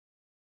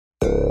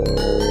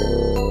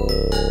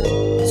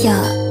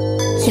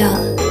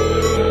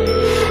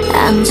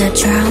I'm the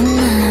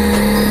drama.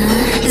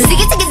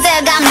 Ziggy ziggy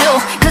zag I'm new.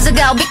 Cause I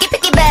go picky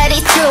picky bad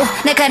it's true.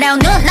 날카로운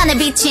눈 안에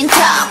비친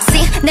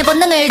toxic. 내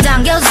본능을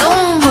당겨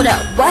zoom. Hold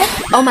up, what?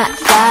 Oh my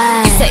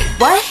god. You say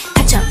what?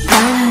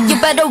 You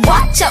better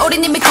watch out.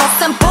 우린 이미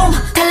걷던 boom.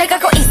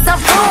 달려가고 있어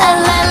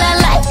boom. La la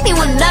like me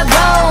when I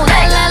roll.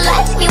 La la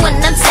like me when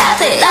I'm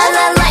savage. La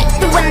la like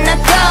me when I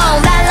go.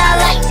 La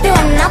la like me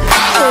when I'm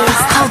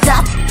fast. Hold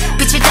up.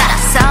 빛을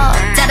따라서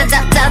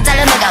따라따따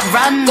달려 내가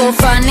run. Go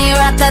funny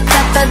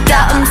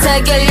라따따따따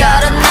음색을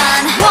열어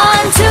난.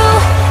 1, 2,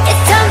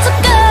 it's time to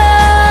go.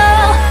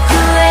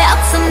 후회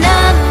없어 난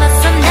my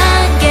friend 난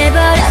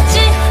깨버렸지.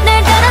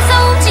 날 따라서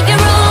움직여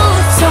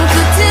rules.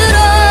 손끝으로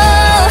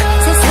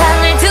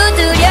세상을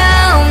두드려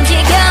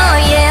움직여.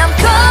 Yeah I'm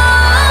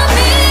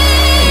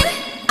coming.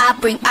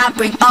 I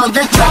bring all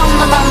the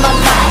drama on my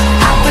mind.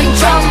 I bring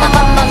drama on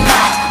my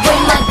mind.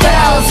 With my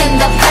girls in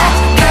the back,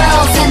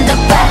 girls in the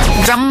back.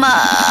 Drama,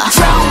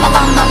 drama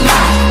on my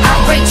mind. I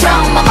bring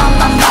drama on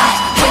my mind.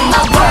 With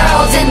my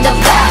world in the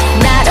back.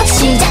 나로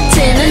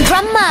시작되는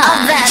drama.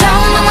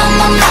 Drama on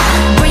my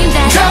mind. Bring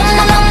that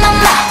drama on my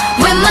mind.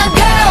 With my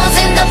girls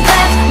in the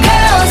back,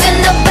 girls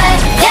in the back.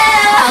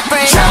 Yeah, I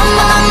bring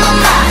drama on my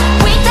mind.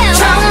 Bring that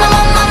drama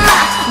on my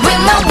mind. With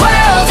my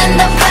world in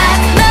the back.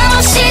 나로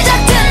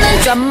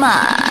시작되는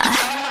drama.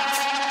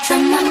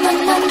 Drama on my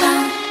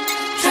mind.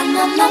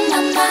 Drama on my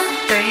mind.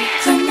 3,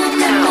 2,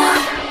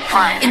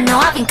 1. You know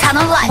I've been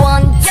kinda like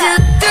 1, 2,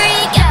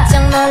 3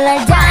 깜짝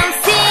놀랄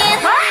dancing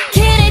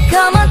길을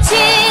거머쥔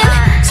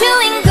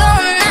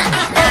주인공은 나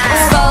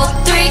 4,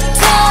 3, 2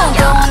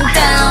 going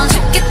down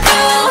쉽게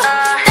through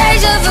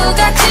데자vu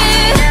같이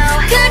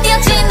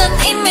그려지는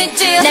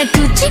이미지 날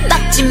굳이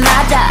막지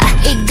마라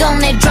이건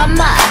내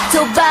드라마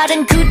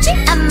도발은 굳이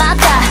안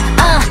맞아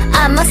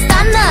I'm a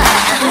stunner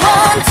 1, 2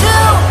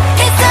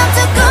 it's time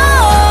to go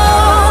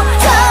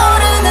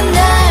타오르는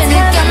날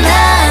느껴 난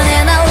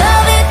and I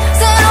love it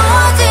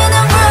새로워지는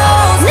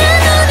rules 내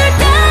눈을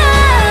딱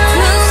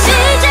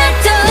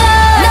시작도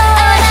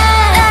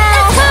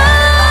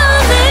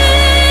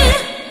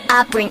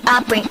It's coming I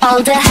bring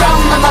all the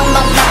drama on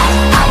my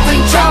mind I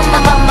bring drama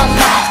on my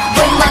mind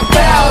With my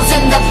girls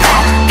in the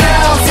back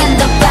girls in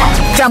the back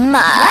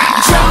drama on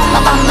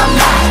my mind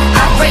I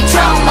bring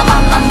drama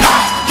on my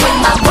mind With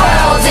my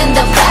world in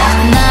the back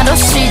나로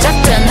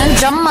시작되는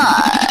drama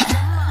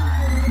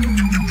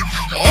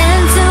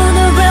Into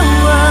the real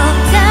world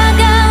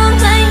다가온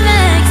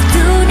climax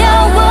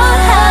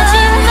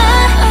두려워하지마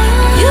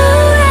You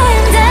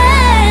and I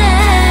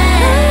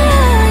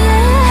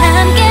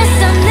함께서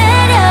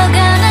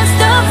내려가는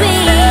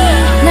story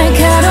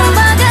날카로운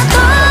바다도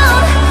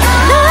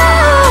No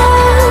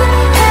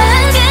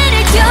한계를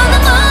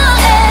뛰어넘어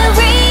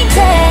every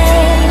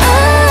day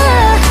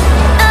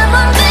I'm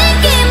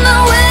making my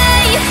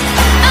way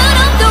out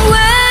of the way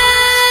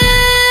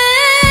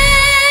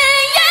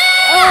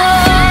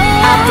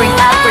I bring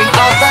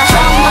all the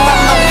drama on my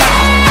mind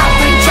I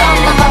bring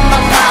drama on my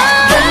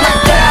mind With my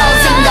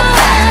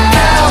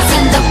girls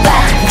in the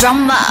back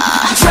drama on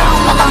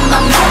my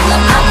mind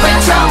I bring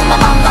drama on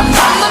my mind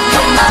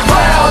With my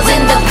world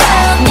in the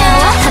back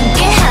나와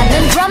함께하는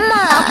drama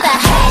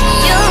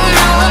You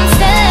know I'm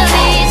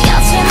savage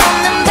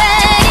거침없는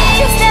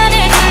bass 나를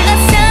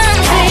둘러싼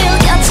real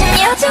거친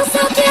여정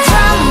속에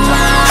drama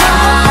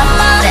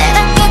때가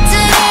끝을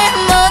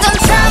모든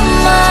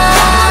drama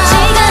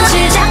시간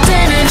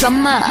시작되는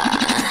drama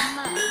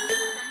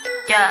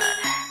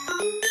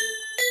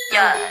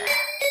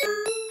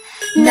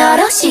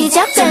너로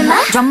시작될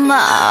마 drama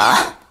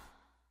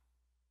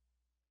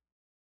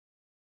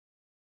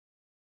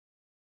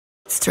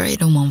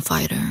Straight on one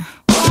fighter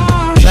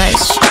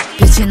Flash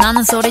빛이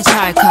나는 소리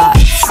찰칵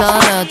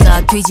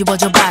썰어다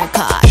뒤집어져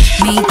발칵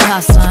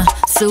미카사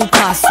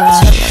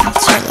수카사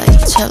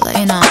Chile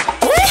in a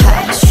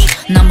cash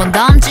난번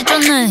다음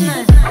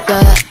지점은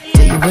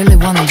Do you really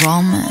wanna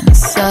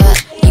romance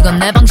이건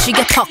내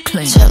방식의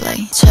턱클린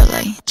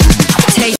Chile